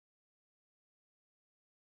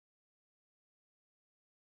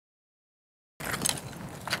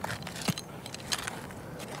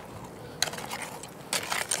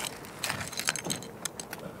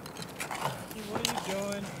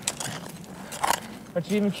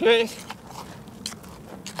Achievement case.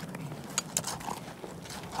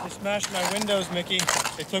 They smashed my windows, Mickey.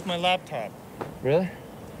 They took my laptop. Really?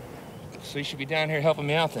 So you should be down here helping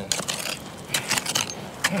me out then.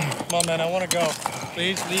 Come on, man, I want to go.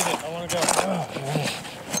 Please, leave it. I want to go.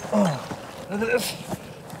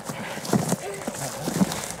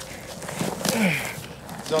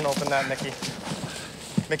 Don't open that, Mickey.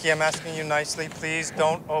 Mickey, I'm asking you nicely. Please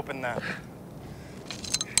don't open that.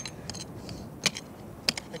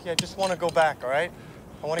 Mickey, I just want to go back, all right?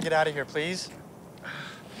 I want to get out of here, please.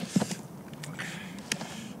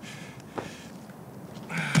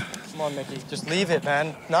 Come on, Mickey. Just leave it,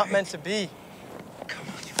 man. Not meant to be. Come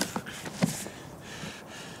on, you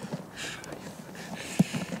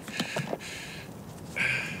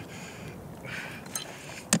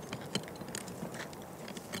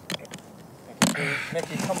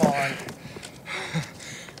Mickey, come on.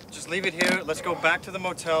 Just leave it here. Let's go back to the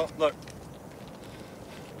motel. Look.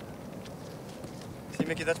 See,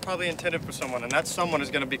 Mickey, that's probably intended for someone, and that someone is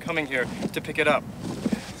going to be coming here to pick it up.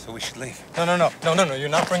 So we should leave. No. You're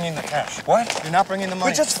not bringing the cash. What? You're not bringing the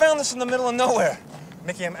money. We just found this in the middle of nowhere.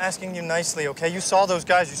 Mickey, I'm asking you nicely, okay? You saw those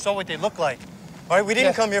guys. You saw what they look like. All right, we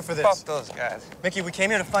didn't come here for this. Fuck those guys. Mickey, we came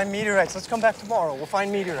here to find meteorites. Let's come back tomorrow. We'll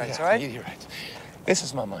find meteorites, all right? Meteorites. This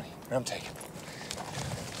is my money, and I'm taking it.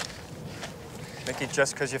 Mickey,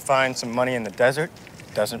 just because you find some money in the desert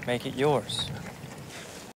doesn't make it yours.